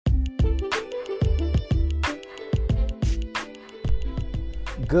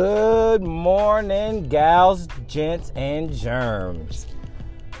Good morning, gals, gents, and germs.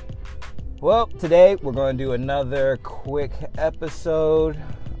 Well, today we're going to do another quick episode.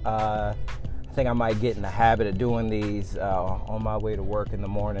 I think I might get in the habit of doing these on my way to work in the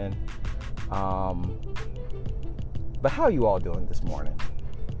morning. But how are you all doing this morning?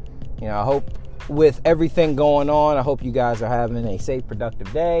 I hope with everything going on, I hope you guys are having a safe,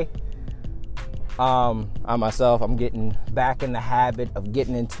 productive day. I myself, I'm getting back in the habit of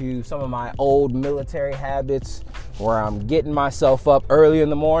getting into some of my old military habits where I'm getting myself up early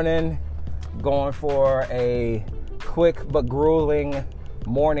in the morning, going for a quick but grueling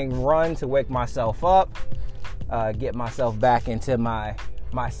morning run to wake myself up, get myself back into my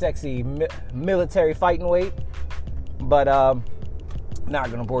sexy military fighting weight. But not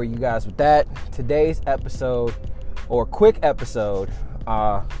gonna bore you guys with that. Today's episode, or quick episode,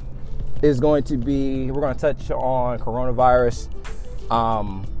 is going to be, we're going to touch on coronavirus.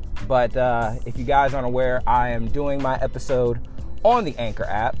 But if you guys aren't aware, I am doing my episode on the Anchor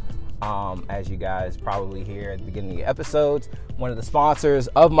app. As you guys probably hear at the beginning of the episodes, one of the sponsors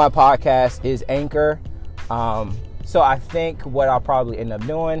of my podcast is Anchor. So I think what I'll probably end up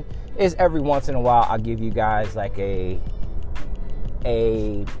doing is every once in a while I'll give you guys like a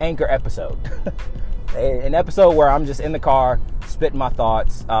Anchor episode. An episode where I'm just in the car spitting my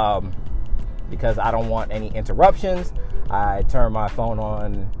thoughts, because I don't want any interruptions. I turn my phone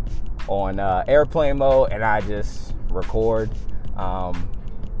on airplane mode and I just record.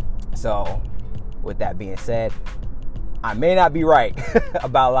 So with that being said, I may not be right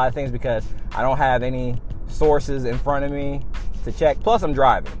about a lot of things because I don't have any sources in front of me to check. Plus I'm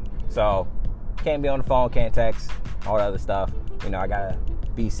driving, so can't be on the phone, can't text, all that other stuff. I gotta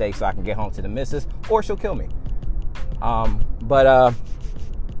be safe so I can get home to the missus or she'll kill me.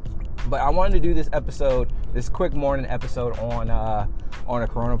 But I wanted to do this episode, this quick morning episode on a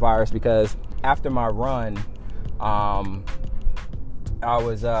coronavirus, because after my run, I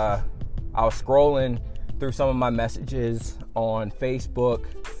was scrolling through some of my messages on Facebook,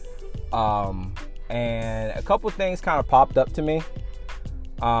 and a couple things kind of popped up to me.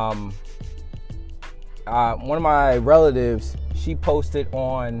 One of my relatives, she posted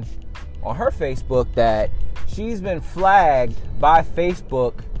on her Facebook that she's been flagged by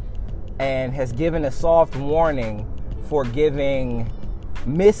Facebook and has given a soft warning for giving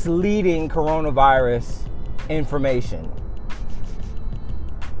misleading coronavirus information.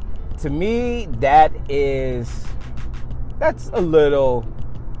 To me, that's a little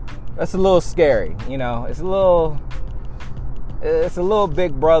scary. It's a little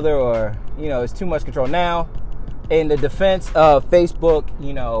big brother, or it's too much control. Now, in the defense of Facebook,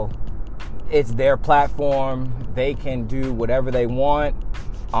 it's their platform. They can do whatever they want.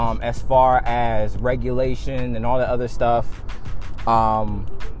 As far as regulation and all that other stuff,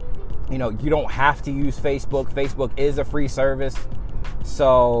 you don't have to use Facebook. Facebook is a free service.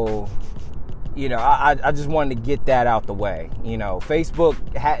 So, I just wanted to get that out the way. Facebook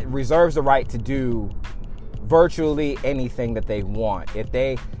reserves the right to do virtually anything that they want. If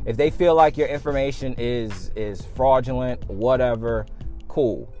they feel like your information is fraudulent, whatever,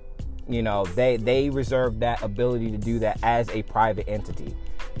 cool. They reserve that ability to do that as a private entity.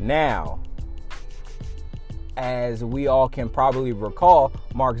 Now, as we all can probably recall,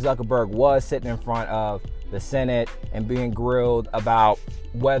 Mark Zuckerberg was sitting in front of the Senate and being grilled about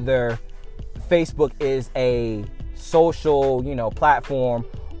whether Facebook is a social, platform,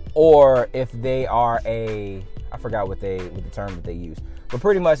 or if they are I forgot what the term that they use, but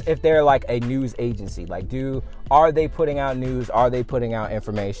pretty much if they're like a news agency. Like, are they putting out news? Are they putting out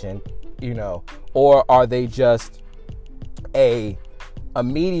information? Or are they just a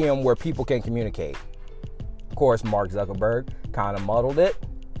medium where people can communicate? Of course, Mark Zuckerberg kind of muddled it,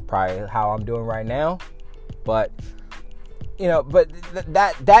 probably how I'm doing right now. But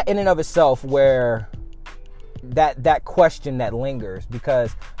that in and of itself, where that question that lingers,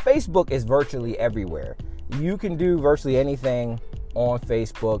 because Facebook is virtually everywhere. You can do virtually anything on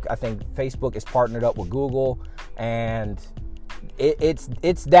Facebook. I think Facebook is partnered up with Google, and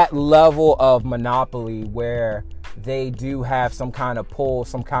it's that level of monopoly where they do have some kind of pull,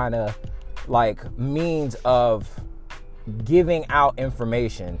 some kind of like means of giving out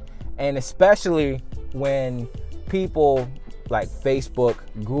information. And especially when people like Facebook,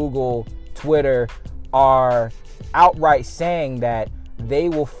 Google, Twitter are outright saying that they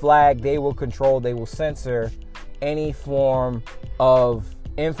will flag, they will control, they will censor any form of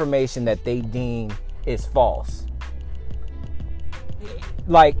information that they deem is false.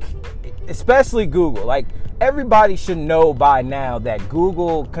 Like, especially Google. Like, everybody should know by now that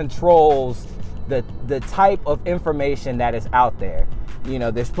Google controls the type of information that is out there.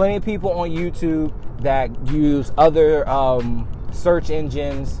 There's plenty of people on YouTube that use other search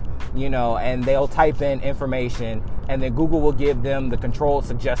engines, and they'll type in information, and then Google will give them the controlled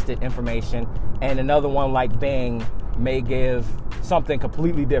suggested information, and another one like Bing may give something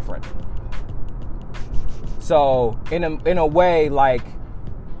completely different. So in a way, like,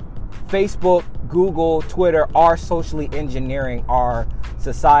 Facebook, Google, Twitter are socially engineering our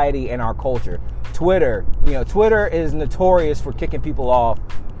society and our culture. Twitter is notorious for kicking people off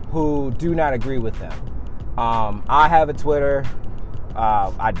who do not agree with them. I have a Twitter.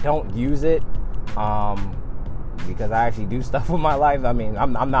 I don't use it because I actually do stuff with my life. I mean,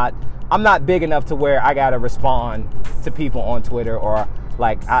 I'm not big enough to where I gotta respond to people on Twitter, or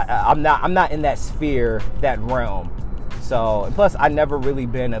like I'm not in that sphere, that realm. So, and plus, I never really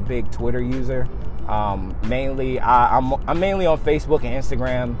been a big Twitter user. I'm mainly on Facebook and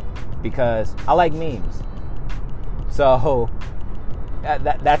Instagram because I like memes. So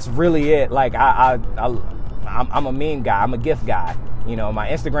that's really it. Like I'm a meme guy. I'm a GIF guy. My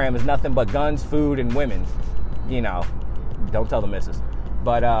Instagram is nothing but guns, food, and women. Don't tell the missus.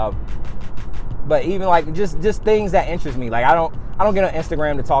 But even like just things that interest me. Like I don't get on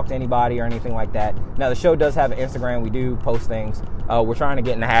Instagram to talk to anybody or anything like that. Now the show does have an Instagram. We do post things. We're trying to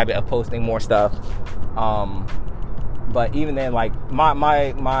get in the habit of posting more stuff. But even then, like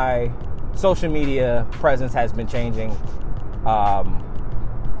my social media presence has been changing.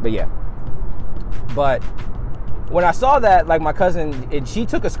 But yeah. But when I saw that, like my cousin, she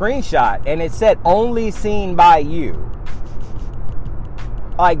took a screenshot and it said "only seen by you."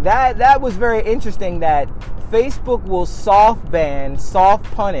 Like that was very interesting that Facebook will soft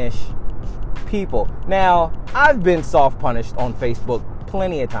punish people. Now, I've been soft punished on Facebook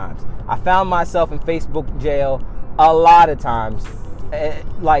plenty of times. I found myself in Facebook jail a lot of times,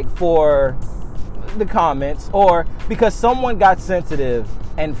 like for the comments or because someone got sensitive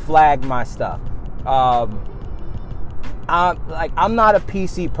and flagged my stuff. I'm not a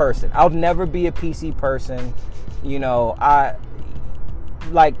PC person. I'll never be a PC person.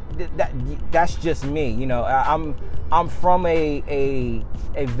 That's just me. I'm from a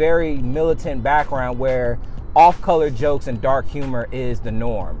very militant background where off-color jokes and dark humor is the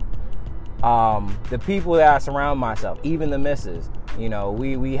norm. The people that I surround myself, even the missus,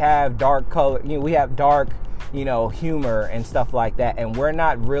 we have dark color, we have dark, humor and stuff like that, and we're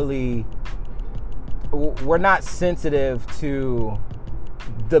not sensitive to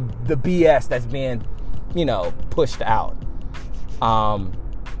the BS that's being, pushed out.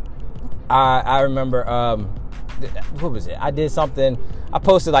 I remember, what was it? I did something. I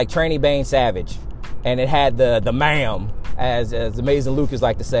posted like Tranny Bane Savage, and it had the ma'am, as Amazing Lucas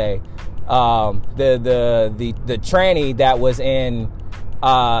like to say, the tranny that was in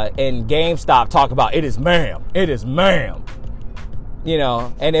GameStop talk about it is ma'am, and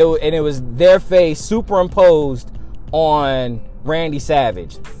it was their face superimposed on Randy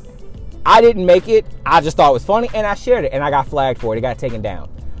Savage. I didn't make it. I just thought it was funny, and I shared it, and I got flagged for it. It got taken down.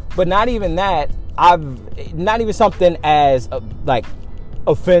 But not even that. Not even something as like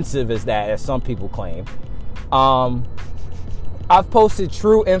offensive as that, as some people claim. I've posted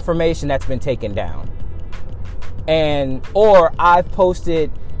true information that's been taken down, or I've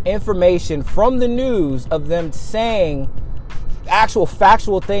posted information from the news of them saying actual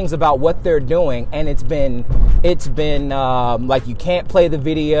factual things about what they're doing, and it's been like you can't play the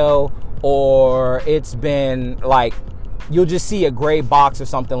video, or it's been like you'll just see a gray box or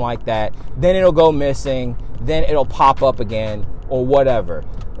something like that, then it'll go missing, then it'll pop up again or whatever.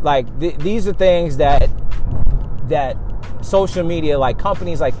 Like these are things that social media, like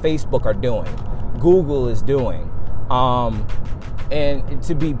companies like Facebook, are doing, Google is doing, and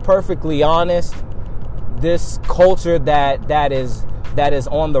to be perfectly honest, this culture that is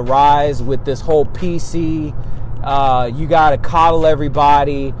on the rise with this whole PC, you gotta coddle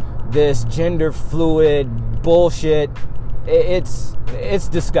everybody, this gender fluid bullshit, it's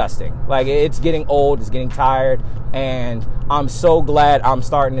disgusting. Like, it's getting old, it's getting tired, and I'm so glad I'm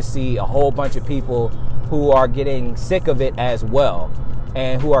starting to see a whole bunch of people who are getting sick of it as well,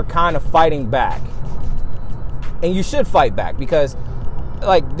 and who are kind of fighting back. And you should fight back, because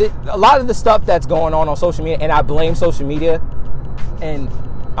like a lot of the stuff that's going on social media, and I blame social media, and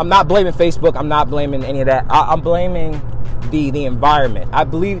I'm not blaming Facebook, I'm not blaming any of that, I'm blaming the environment. I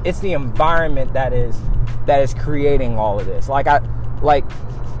believe it's the environment that is creating all of this. Like I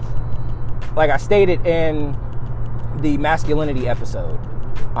stated in the masculinity episode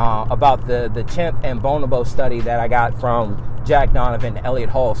about the chimp and bonobo study that I got from Jack Donovan and Elliot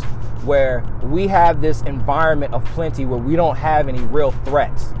Hulse, where we have this environment of plenty where we don't have any real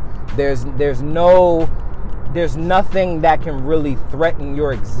threats. There's nothing that can really threaten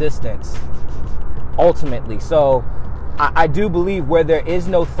your existence ultimately. So I do believe where there is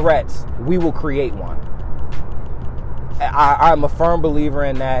no threats, we will create one. I'm a firm believer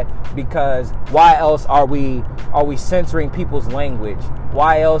in that, because why else are we censoring people's language?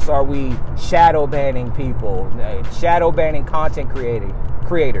 Why else are we shadow banning people, shadow banning content creators,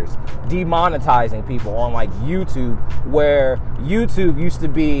 demonetizing people on like YouTube, where YouTube used to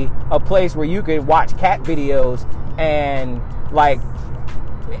be a place where you could watch cat videos and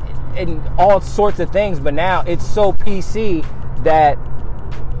all sorts of things, but now it's so PC that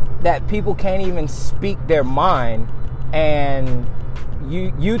people can't even speak their mind, and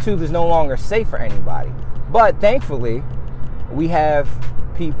YouTube is no longer safe for anybody. But thankfully, we have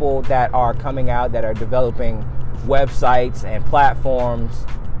people that are coming out that are developing websites and platforms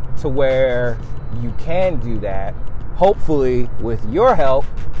to where you can do that. Hopefully, with your help,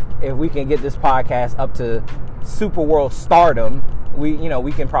 if we can get this podcast up to super world stardom, we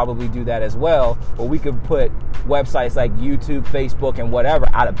can probably do that as well. Or we could put websites like YouTube, Facebook, and whatever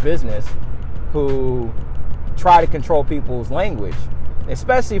out of business, who try to control people's language,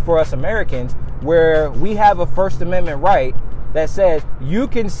 especially for us Americans, where we have a First Amendment right that says you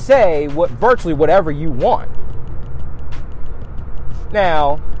can say virtually whatever you want.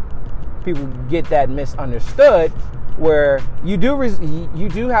 Now, people get that misunderstood, where you do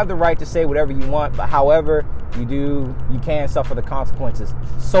have the right to say whatever you want, but however, you can suffer the consequences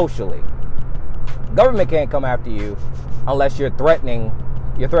socially. Government can't come after you unless you're threatening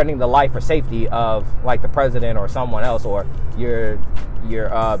the life or safety of like the president or someone else, or you're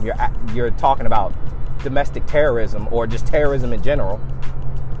talking about domestic terrorism or just terrorism in general.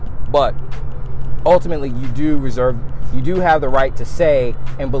 But ultimately, you do have the right to say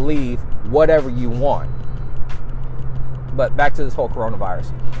and believe whatever you want. But back to this whole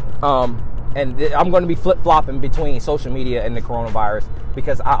coronavirus. And I'm going to be flip-flopping between social media and the coronavirus,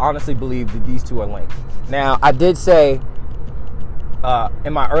 because I honestly believe that these two are linked. Now, I did say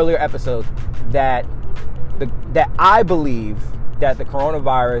in my earlier episode that I believe that the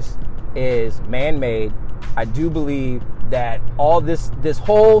coronavirus is man-made. I do believe that all this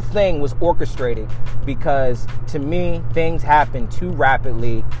whole thing was orchestrated, because to me, things happened too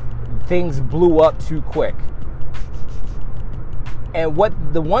rapidly. Things blew up too quick. And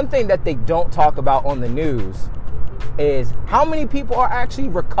the one thing that they don't talk about on the news is how many people are actually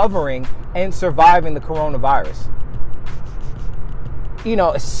recovering and surviving the coronavirus.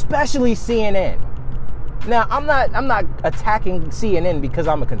 Especially CNN. Now, I'm not attacking CNN because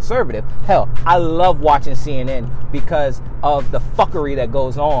I'm a conservative. Hell, I love watching CNN because of the fuckery that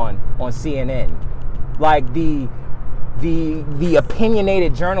goes on CNN. Like the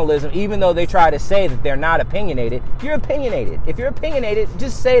opinionated journalism, even though they try to say that they're not opinionated, you're opinionated. If you're opinionated,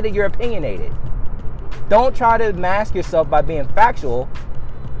 just say that you're opinionated. Don't try to mask yourself by being factual,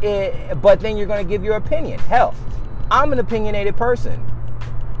 but then you're going to give your opinion. Hell, I'm an opinionated person.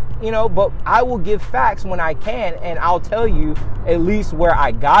 But I will give facts when I can, and I'll tell you at least where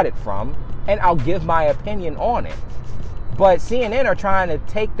I got it from, and I'll give my opinion on it. But CNN are trying to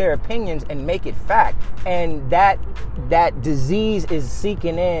take their opinions and make it fact, and that disease is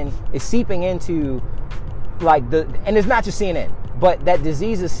seeping into and it's not just CNN, but that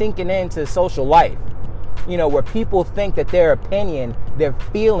disease is sinking into social life. Where people think that their opinion, their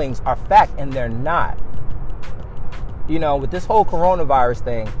feelings are fact, and they're not. With this whole coronavirus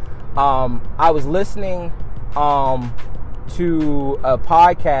thing, I was listening to a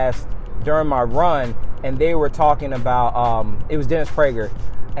podcast during my run, and they were talking about, it was Dennis Prager,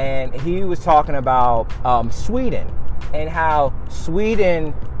 and he was talking about Sweden, and how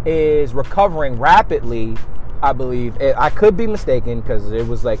Sweden is recovering rapidly, I believe. I could be mistaken, because it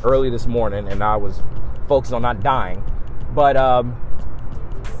was like early this morning, and I was focused on not dying, but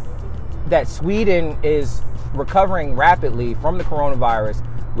that Sweden is recovering rapidly from the coronavirus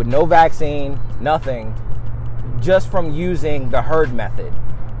with no vaccine, nothing, just from using the herd method.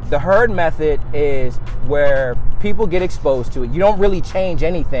 The herd method is where people get exposed to it. You don't really change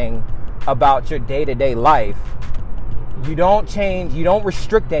anything about your day-to-day life. You don't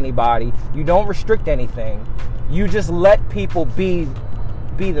restrict anybody. You don't restrict anything. You just let people be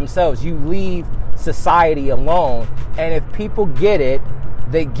themselves. You leave society alone. And if people get it,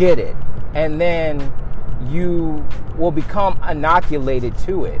 they get it. And then you will become inoculated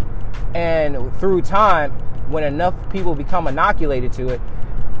to it. And through time, when enough people become inoculated to it,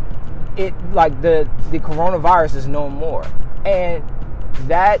 the coronavirus is no more. And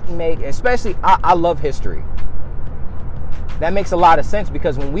that especially, I love history. That makes a lot of sense,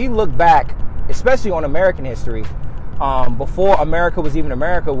 because when we look back, especially on American history, before America was even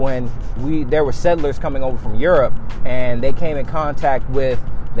America, when there were settlers coming over from Europe and they came in contact with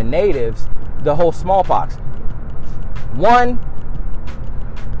the natives, the whole smallpox. One,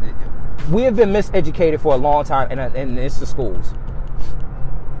 we have been miseducated for a long time, and it's the schools.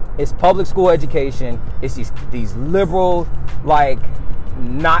 It's public school education. It's these liberal, like,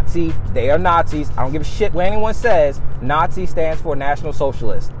 Nazi. They are Nazis. I don't give a shit what anyone says. Nazi stands for National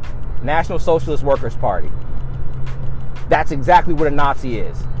Socialist. National Socialist Workers' Party. That's exactly what a Nazi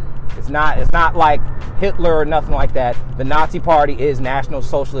is. It's not like Hitler or nothing like that. The Nazi Party is National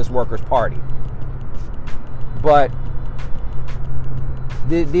Socialist Workers' Party. But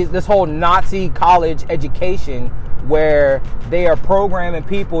this whole Nazi college education, where they are programming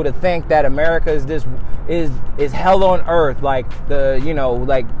people to think that America is hell on earth, like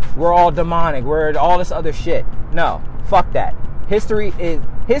like we're all demonic, we're all this other shit. No, fuck that. History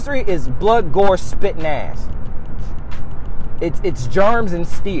is blood, gore, spit, and ass. It's germs and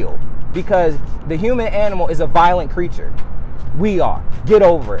steel, because the human animal is a violent creature. We are. Get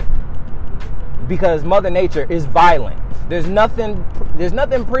over it. Because Mother Nature is violent. There's nothing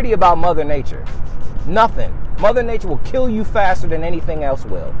pretty about Mother Nature. Nothing. Mother Nature will kill you faster than anything else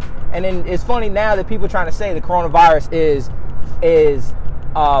will. And then it's funny now that people are trying to say the coronavirus is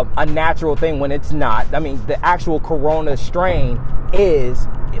a natural thing, when it's not. I mean, the actual corona strain is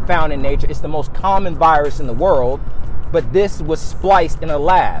found in nature. It's the most common virus in the world, but this was spliced in a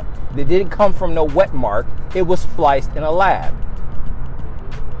lab. It didn't come from no wet mark. It was spliced in a lab.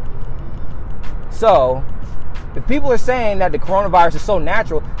 So, if people are saying that the coronavirus is so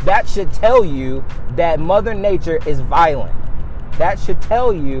natural, that should tell you that Mother Nature is violent. That should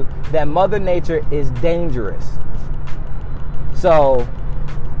tell you that Mother Nature is dangerous. So,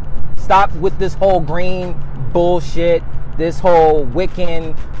 stop with this whole green bullshit, this whole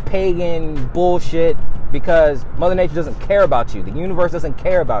Wiccan, pagan bullshit, because Mother Nature doesn't care about you. The universe doesn't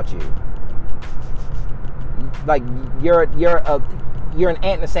care about you. Like, you're an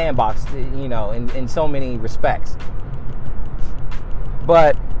ant in a sandbox, in so many respects.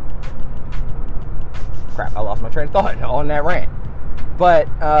 But crap, I lost my train of thought on that rant. But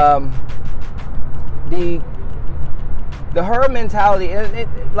the herd mentality,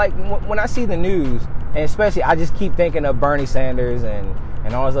 like when I see the news, and especially I just keep thinking of Bernie Sanders and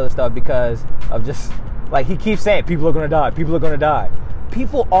all this other stuff, because of just like he keeps saying people are gonna die, people are gonna die.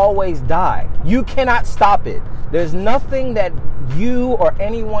 People always die. You cannot stop it. There's nothing that you or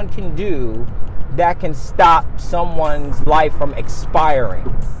anyone can do that can stop someone's life from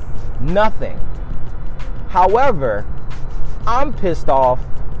expiring. Nothing. However, I'm pissed off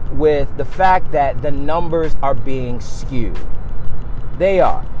with the fact that the numbers are being skewed. They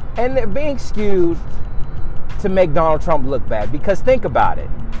are. And they're being skewed to make Donald Trump look bad. Because think about it.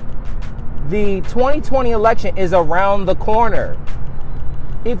 The 2020 election is around the corner.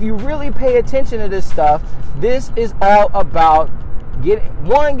 If you really pay attention to this stuff, this is all about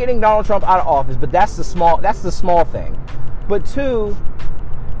getting Donald Trump out of office, but that's the small thing. But two,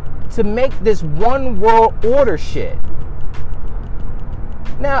 to make this one world order shit.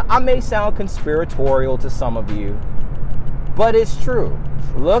 Now, I may sound conspiratorial to some of you, but it's true.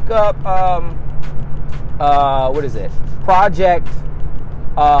 Look up Project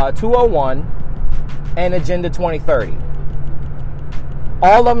 201 and Agenda 2030.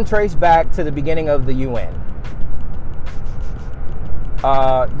 All of them trace back to the beginning of the UN.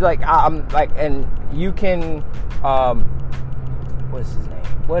 And you can, what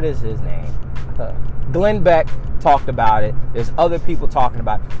is his name? Glenn Beck talked about it. There's other people talking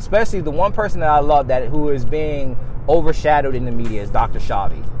about it. Especially the one person that I love who is being overshadowed in the media is Dr.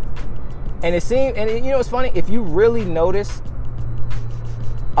 Shavi. And it's funny, if you really notice,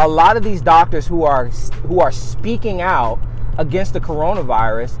 a lot of these doctors who are speaking out against the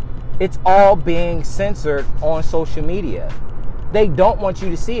coronavirus, it's all being censored on social media. They don't want you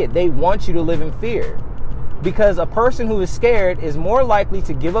to see it. They want you to live in fear. Because a person who is scared is more likely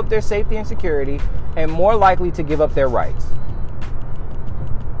to give up their safety and security and more likely to give up their rights.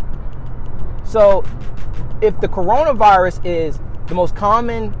 So, if the coronavirus is the most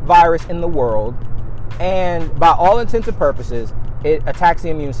common virus in the world, and by all intents and purposes, it attacks the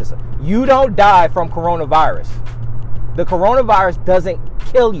immune system. You don't die from coronavirus. The coronavirus doesn't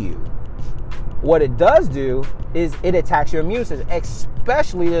kill you. What it does do is it attacks your immune system,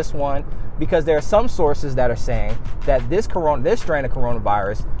 especially this one, because there are some sources that are saying that this strain of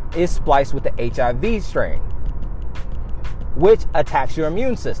coronavirus is spliced with the HIV strain, which attacks your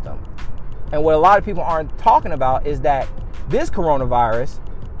immune system. And what a lot of people aren't talking about is that this coronavirus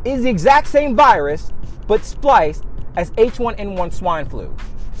is the exact same virus, but spliced as H1N1 swine flu.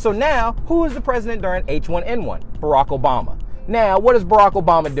 So now, who is the president during H1N1? Barack Obama. Now, what is Barack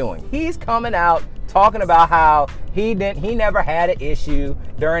Obama doing? He's coming out talking about how he never had an issue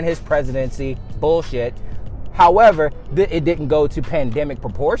during his presidency. Bullshit. However, it didn't go to pandemic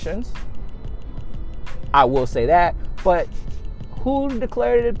proportions. I will say that. But who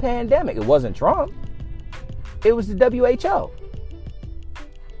declared it a pandemic? It wasn't Trump. It was the WHO.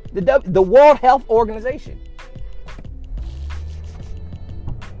 The World Health Organization.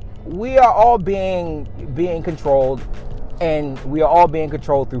 We are all being controlled, and we are all being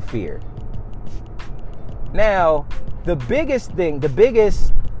controlled through fear. Now, the biggest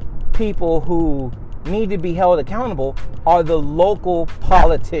people who need to be held accountable are the local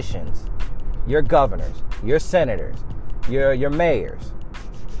politicians, your governors, your senators, your mayors,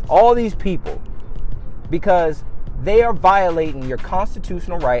 all these people, because they are violating your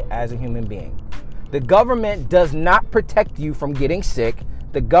constitutional right as a human being. The government does not protect you from getting sick.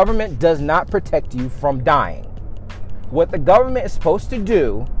 The government does not protect you from dying. What the government is supposed to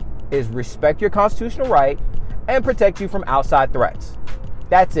do is respect your constitutional right and protect you from outside threats.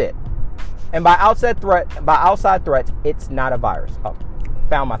 That's it. And by outside threats, it's not a virus. Oh,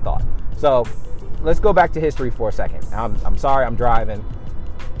 found my thought. So let's go back to history for a second. I'm sorry, I'm driving.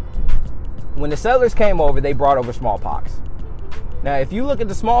 When the settlers came over, they brought over smallpox. Now, if you look at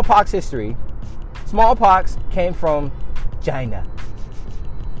the smallpox history, smallpox came from China.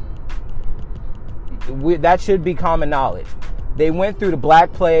 That should be common knowledge. They went through the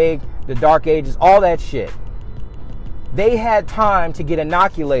Black Plague, the Dark Ages, all that shit. They had time to get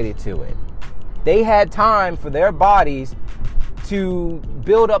inoculated to it. They had time for their bodies to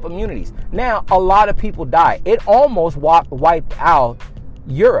build up immunities. Now, a lot of people died. It almost wiped out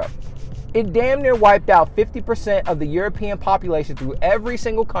Europe. It damn near wiped out 50% of the European population through every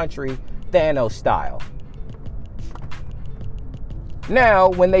single country, Thanos style. Now,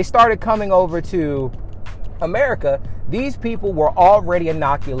 when they started coming over to America, these people were already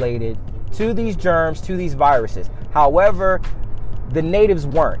inoculated to these germs, to these viruses. However, the natives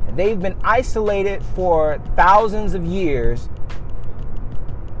weren't. They've been isolated for thousands of years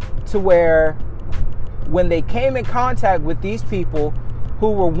to where when they came in contact with these people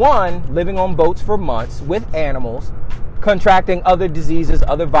who were, one, living on boats for months with animals, contracting other diseases,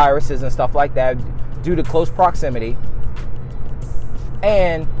 other viruses and stuff like that due to close proximity,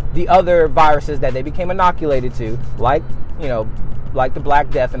 and the other viruses that they became inoculated to, like the Black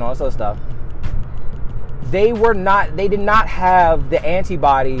Death and all this other stuff, they did not have the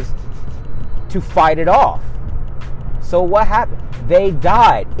antibodies to fight it off. So what happened? They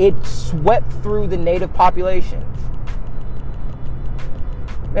died. It swept through the native population.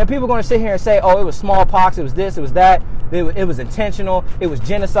 And people are going to sit here and say, oh, it was smallpox, it was this, it was that, it was intentional, it was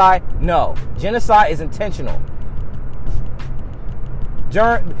genocide. No, genocide is intentional.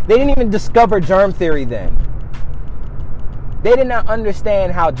 They didn't even discover germ theory then. They did not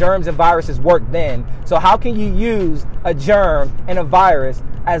understand how germs and viruses work then. So how can you use a germ and a virus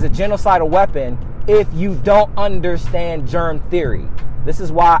as a genocidal weapon if you don't understand germ theory? This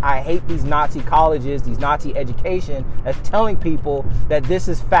is why I hate these Nazi colleges, these Nazi education that's telling people that this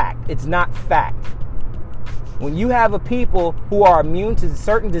is fact. It's not fact. When you have a people who are immune to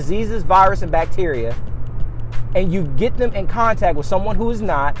certain diseases, virus, and bacteria, and you get them in contact with someone who is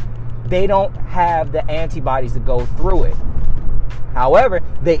not, they don't have the antibodies to go through it. However,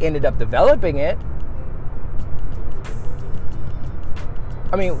 they ended up developing it.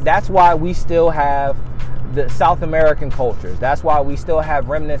 I mean, that's why we still have the South American cultures. That's why we still have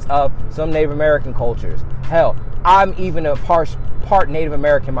remnants of some Native American cultures. Hell, I'm even a part Native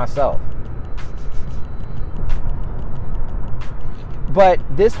American myself. But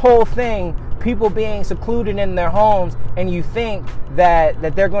this whole thing, people being secluded in their homes, and you think that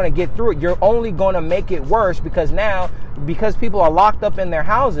they're going to get through it, you're only going to make it worse, because now, because people are locked up in their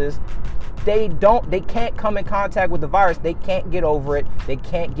houses, they can't come in contact with the virus. They can't get over it. They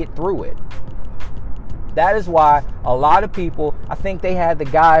can't get through it. That is why a lot of people, I think they had the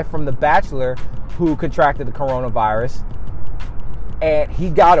guy from The Bachelor who contracted the coronavirus, and he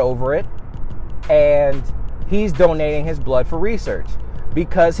got over it, and he's donating his blood for research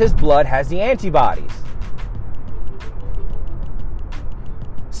because his blood has the antibodies.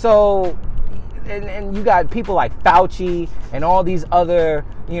 So, and you got people like Fauci and all these other,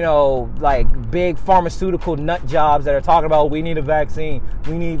 like big pharmaceutical nut jobs that are talking about, we need a vaccine,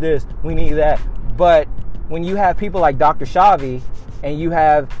 we need this, we need that. But when you have people like Dr. Shavi, and you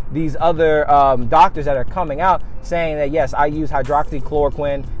have these other doctors that are coming out saying that, yes, I use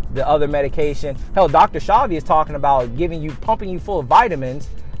hydroxychloroquine, the other medication. Hell, Dr. Shavi is talking about pumping you full of vitamins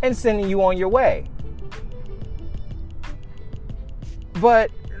and sending you on your way.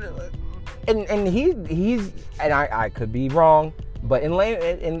 But and he's and I could be wrong, but in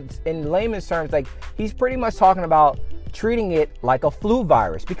layman's terms, like, he's pretty much talking about treating it like a flu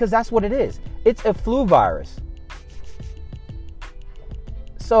virus, because that's what it is. It's a flu virus.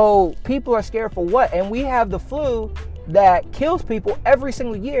 So people are scared for what? And we have the flu that kills people every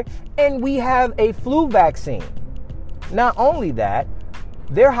single year, and we have a flu vaccine. Not only that,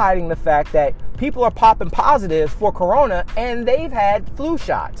 they're hiding the fact that people are popping positives for corona and they've had flu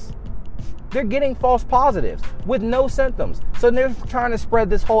shots. They're getting false positives with no symptoms. So they're trying to spread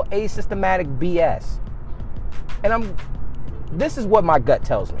this whole asymptomatic BS. And this is what my gut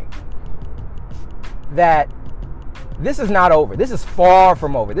tells me. That this is not over. This is far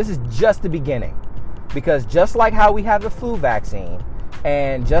from over. This is just the beginning. Because just like how we have the flu vaccine,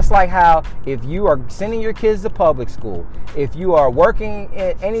 and just like how if you are sending your kids to public school, if you are working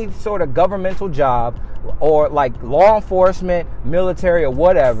in any sort of governmental job, or like law enforcement, military, or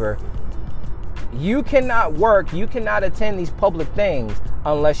whatever, you cannot work, you cannot attend these public things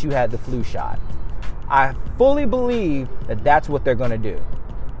unless you had the flu shot. I fully believe that that's what they're going to do.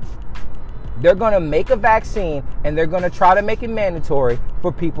 They're going to make a vaccine and they're going to try to make it mandatory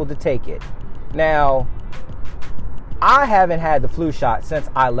for people to take it. Now, I haven't had the flu shot since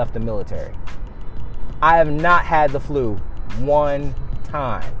I left the military. I have not had the flu one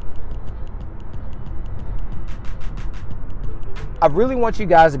time. I really want you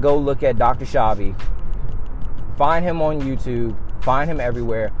guys to go look at Dr. Shavi. Find him on YouTube. Find him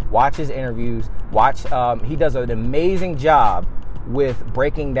everywhere. Watch his interviews. He does an amazing job with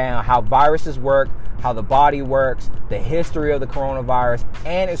breaking down how viruses work, how the body works, the history of the coronavirus,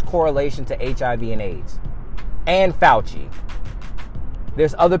 and its correlation to HIV and AIDS. And Fauci.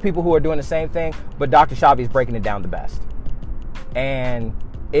 There's other people who are doing the same thing, but Dr. Shavi is breaking it down the best. And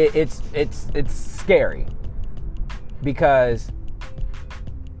it's scary, because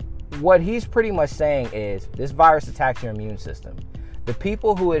what he's pretty much saying is this virus attacks your immune system. The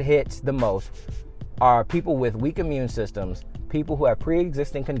people who it hits the most are people with weak immune systems, people who have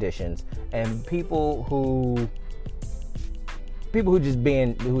pre-existing conditions, and people who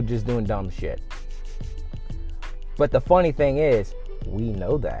just doing dumb shit. But the funny thing is, we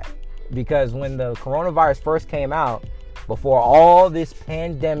know that, because when the coronavirus first came out, before all this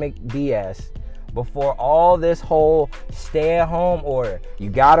pandemic BS, before all this whole stay-at-home order, you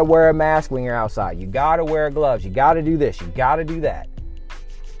gotta wear a mask when you're outside, you gotta wear gloves, you gotta do this, you gotta do that.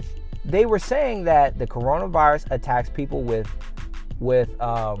 They were saying that the coronavirus attacks people with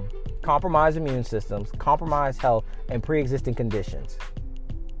compromised immune systems, compromised health, and pre-existing conditions.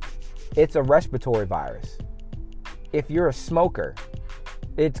 It's a respiratory virus. If you're a smoker,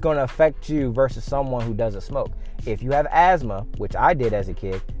 it's going to affect you versus someone who doesn't smoke. If you have asthma, which I did as a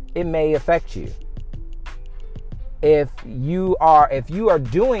kid, it may affect you. If you are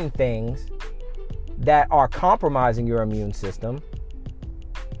doing things that are compromising your immune system,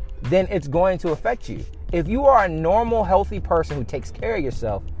 then it's going to affect you. If you are a normal, healthy person who takes care of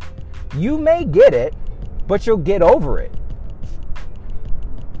yourself, you may get it, but you'll get over it.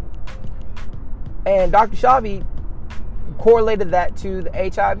 And Dr. Shavi correlated that to the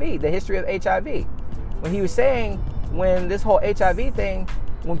HIV, the history of HIV. When he was saying, when this whole HIV thing,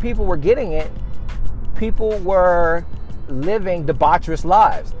 when people were getting it, people were living debaucherous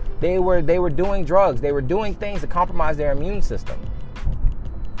lives. They were doing drugs. They were doing things to compromise their immune system.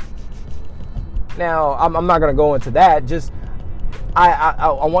 Now, I'm not going to go into that. Just,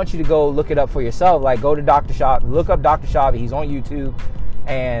 I want you to go look it up for yourself. Like, go to Dr. Shavi, look up Dr. Shavi. He's on YouTube,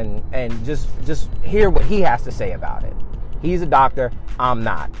 and just hear what he has to say about it. He's a doctor. I'm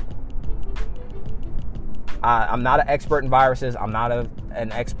not. I'm not an expert in viruses. I'm not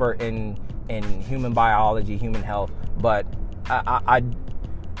an expert in human biology, human health. But I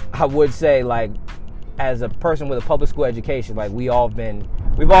would say, like, as a person with a public school education, like, we've all been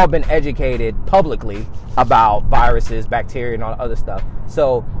educated publicly about viruses, bacteria, and all the other stuff.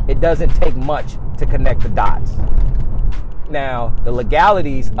 So it doesn't take much to connect the dots. Now, the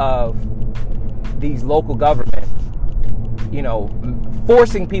legalities of these local government,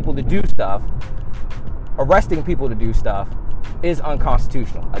 forcing people to do stuff, arresting people to do stuff, is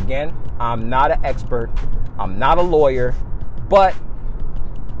unconstitutional. Again, I'm not an expert. I'm not a lawyer, but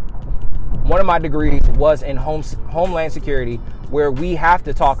one of my degrees was in Homeland Security, where we have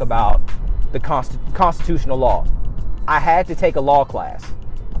to talk about the constitutional law. I had to take a law class.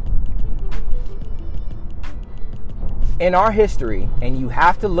 In our history, and you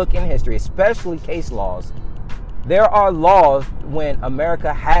have to look in history, especially case laws, there are laws when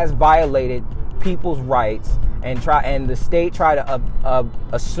America has violated people's rights and the state try to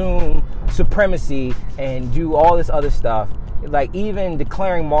assume supremacy and do all this other stuff. like even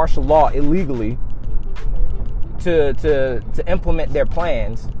declaring martial law illegally to implement their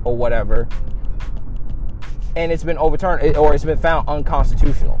plans or whatever, and it's been overturned or it's been found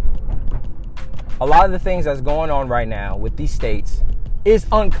unconstitutional. A lot of the things that's going on right now with these states is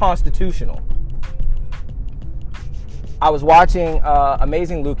unconstitutional. I was watching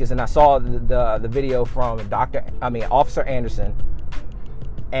Amazing Lucas, and I saw the video from Officer Anderson,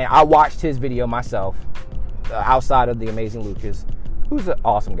 and I watched his video myself outside of the Amazing Lucas, who's an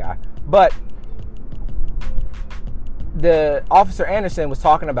awesome guy. But the Officer Anderson was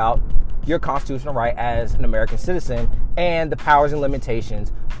talking about your constitutional right as an American citizen and the powers and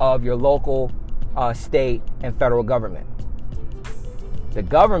limitations of your local, state, and federal government. The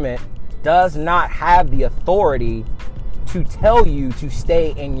government does not have the authority to tell you to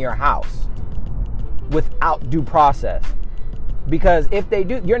stay in your house without due process. Because if they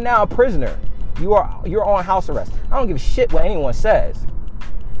do, you're now a prisoner. You're on house arrest. I don't give a shit what anyone says.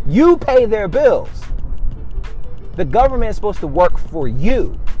 You pay their bills. The government is supposed to work for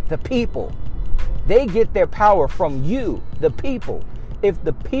you, the people. They get their power from you, the people. If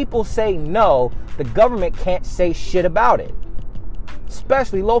the people say no, the government can't say shit about it.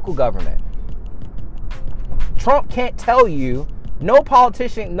 Especially local government. Trump can't tell you, no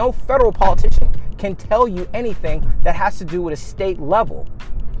politician, no federal politician can tell you anything that has to do with a state level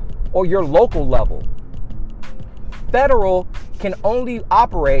or your local level. Federal can only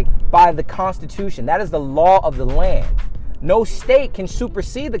operate by the Constitution. That is the law of the land. No state can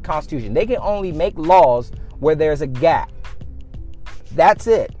supersede the Constitution. They can only make laws where there's a gap. That's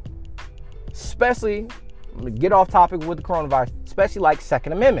it. Especially, get off topic with the coronavirus, especially like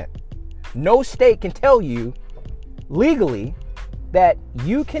Second Amendment. No state can tell you legally that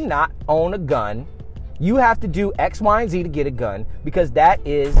you cannot own a gun. You have to do X, Y, and Z to get a gun because that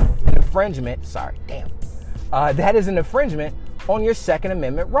is an infringement. That is an infringement on your Second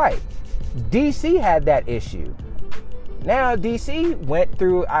Amendment right. DC had that issue. Now, DC went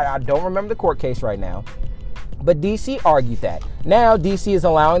through, I don't remember the court case right now, but DC argued that. Now, DC is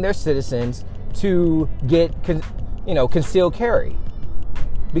allowing their citizens to get, concealed carry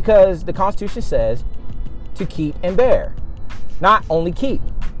because the Constitution says to keep and bear, not only keep.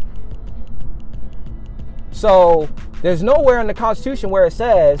 So there's nowhere in the Constitution where it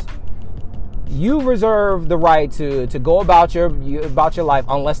says you reserve the right to go about your life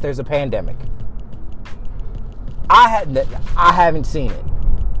unless there's a pandemic. I haven't seen it.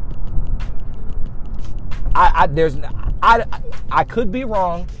 I could be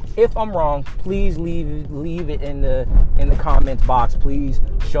wrong. If I'm wrong, please leave it in the comments box. Please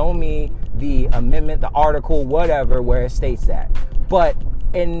show me the amendment, the article, whatever, where it states that. But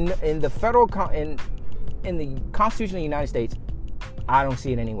in the Constitution of the United States, I don't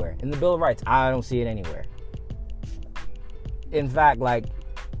see it anywhere. In the Bill of Rights, I don't see it anywhere. In fact, like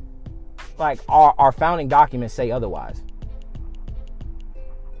our founding documents say otherwise.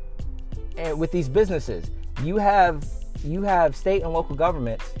 And with these businesses, you have state and local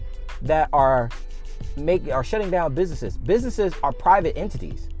governments that are shutting down businesses. Businesses are private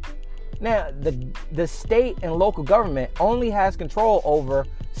entities. Now, the state and local government only has control over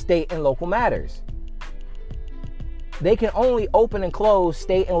state and local matters. They can only open and close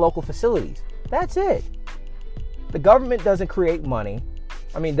state and local facilities. That's it. The government doesn't create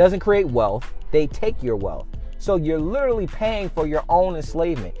doesn't create wealth. They take your wealth. So you're literally paying for your own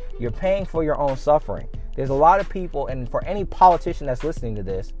enslavement. You're paying for your own suffering. There's a lot of people, and for any politician that's listening to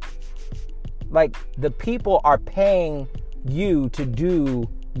this, like, the people are paying you to do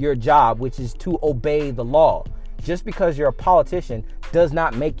your job, which is to obey the law. Just because you're a politician does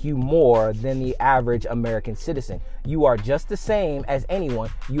not make you more than the average American citizen. You are just the same as anyone.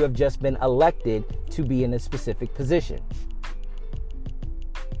 You have just been elected to be in a specific position.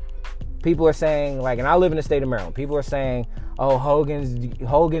 People are saying, like, and I live in the state of Maryland, people are saying, oh,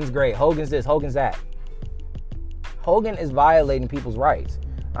 Hogan's great, Hogan's this, Hogan's that. Hogan is violating people's rights.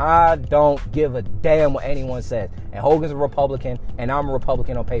 I don't give a damn what anyone says. And Hogan's a Republican, and I'm a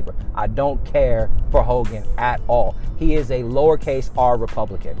Republican on paper. I don't care for Hogan at all. He is a lowercase r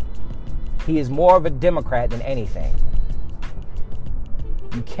Republican. He is more of a Democrat than anything.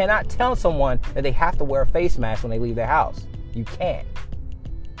 You cannot tell someone that they have to wear a face mask when they leave their house. You can't.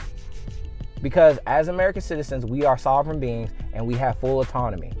 Because as American citizens, we are sovereign beings and we have full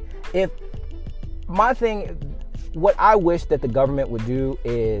autonomy. What I wish that the government would do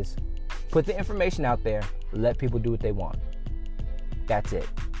is put the information out there, let people do what they want. That's it.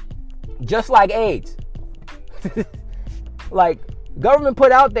 Just like AIDS. Like, government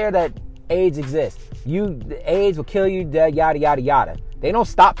put out there that AIDS exists. AIDS will kill you, yada, yada, yada. They don't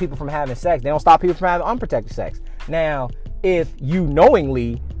stop people from having sex. They don't stop people from having unprotected sex. Now, if you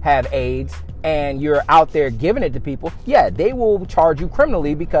knowingly have AIDS and you're out there giving it to people, yeah, they will charge you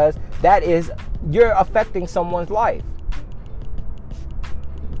criminally because you're affecting someone's life.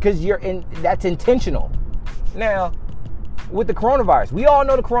 Because that's intentional. Now, with the coronavirus, we all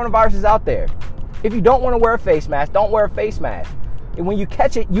know the coronavirus is out there. If you don't want to wear a face mask, don't wear a face mask. And when you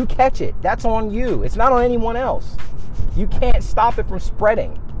catch it, you catch it. That's on you. It's not on anyone else. You can't stop it from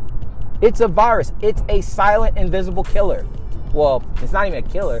spreading. It's a virus. It's a silent, invisible killer. Well, it's not even a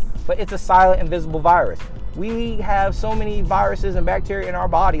killer, but it's a silent, invisible virus. We have so many viruses and bacteria in our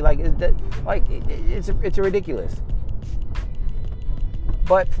body, it's ridiculous.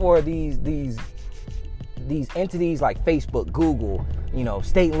 But for these entities like Facebook, Google,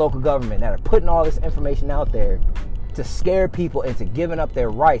 state and local government that are putting all this information out there to scare people into giving up their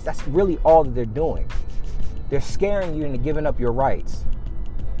rights, that's really all that they're doing. They're scaring you into giving up your rights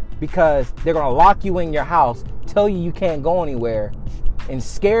because they're going to lock you in your house, tell you can't go anywhere, and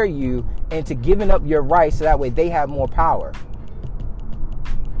scare you into giving up your rights so that way they have more power.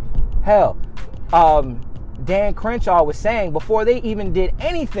 Hell, Dan Crenshaw was saying before they even did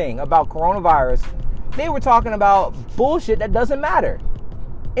anything about coronavirus, they were talking about bullshit that doesn't matter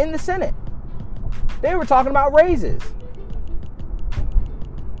in the Senate. They were talking about raises.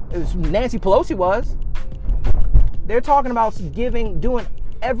 Nancy Pelosi was. They're talking about doing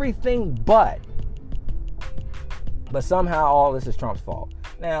everything but somehow all this is Trump's fault.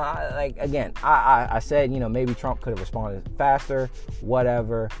 Now, I said, maybe Trump could have responded faster,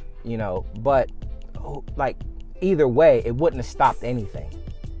 whatever, but either way, it wouldn't have stopped anything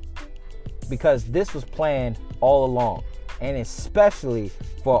because this was planned all along. And especially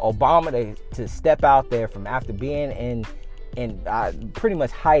for Obama to step out there from after being in pretty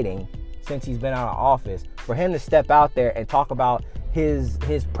much hiding since he's been out of office, for him to step out there and talk about his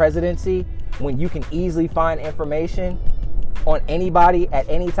presidency when you can easily find information on anybody at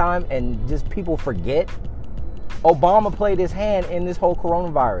any time and just people forget. Obama played his hand in this whole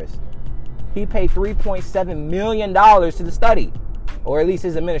coronavirus. He paid $3.7 million to the study, or at least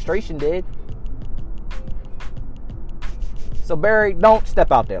his administration did. So Barry, don't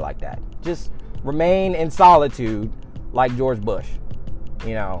step out there like that. Just remain in solitude like George Bush.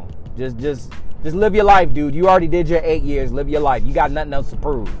 Just live your life, dude. You already did your 8 years. Live your life. You got nothing else to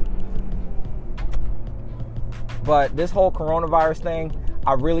prove. But this whole coronavirus thing,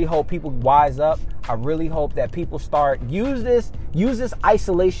 I really hope people wise up. I really hope that people use this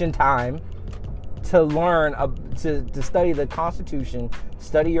isolation time to learn, to study the Constitution,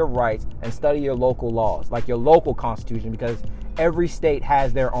 study your rights, and study your local laws, like your local Constitution, because every state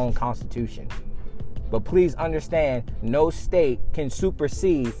has their own Constitution. But please understand, no state can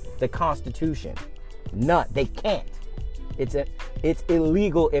supersede the Constitution. None. They can't. It's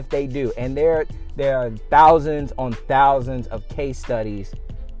illegal if they do. And there are thousands on thousands of case studies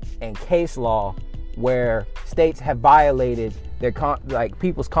and case law where states have violated their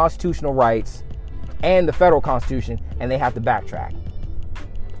people's constitutional rights and the federal Constitution, and they have to backtrack.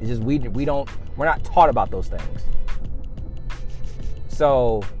 It's just we're not taught about those things.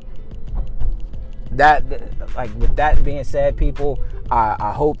 So with that being said, people,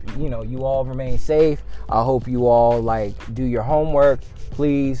 I hope you all remain safe. I hope you all do your homework.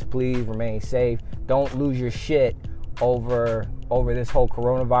 Please remain safe. Don't lose your shit over this whole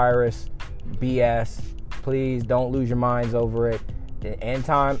coronavirus BS. Please don't lose your minds over it. In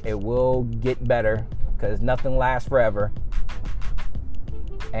time, it will get better because nothing lasts forever.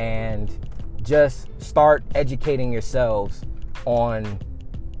 And just start educating yourselves on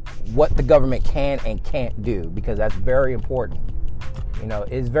what the government can and can't do, because that's very important.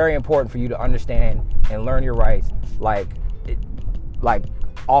 It's very important for you to understand and learn your rights, like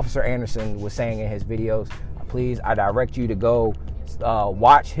Officer Anderson was saying in his videos. Please, I direct you to go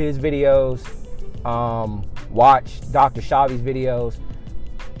watch his videos, watch Dr. Shavi's videos,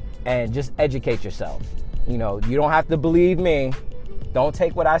 and just educate yourself. You don't have to believe me. Don't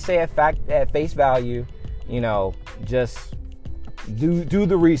take what I say at face value. Just do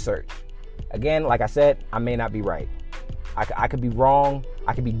the research. Again, like I said, I may not be right. I could be wrong.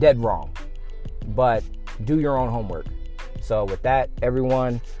 I could be dead wrong. But do your own homework. So with that,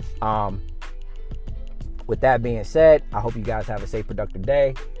 everyone, with that being said, I hope you guys have a safe, productive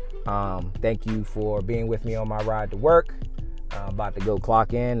day. Thank you for being with me on my ride to work. I'm about to go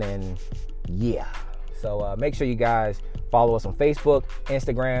clock in, and yeah. So make sure you guys follow us on Facebook,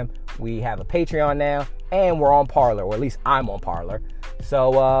 Instagram. We have a Patreon now, and we're on Parler, or at least I'm on Parler.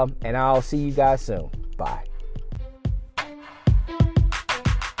 So, and I'll see you guys soon. Bye.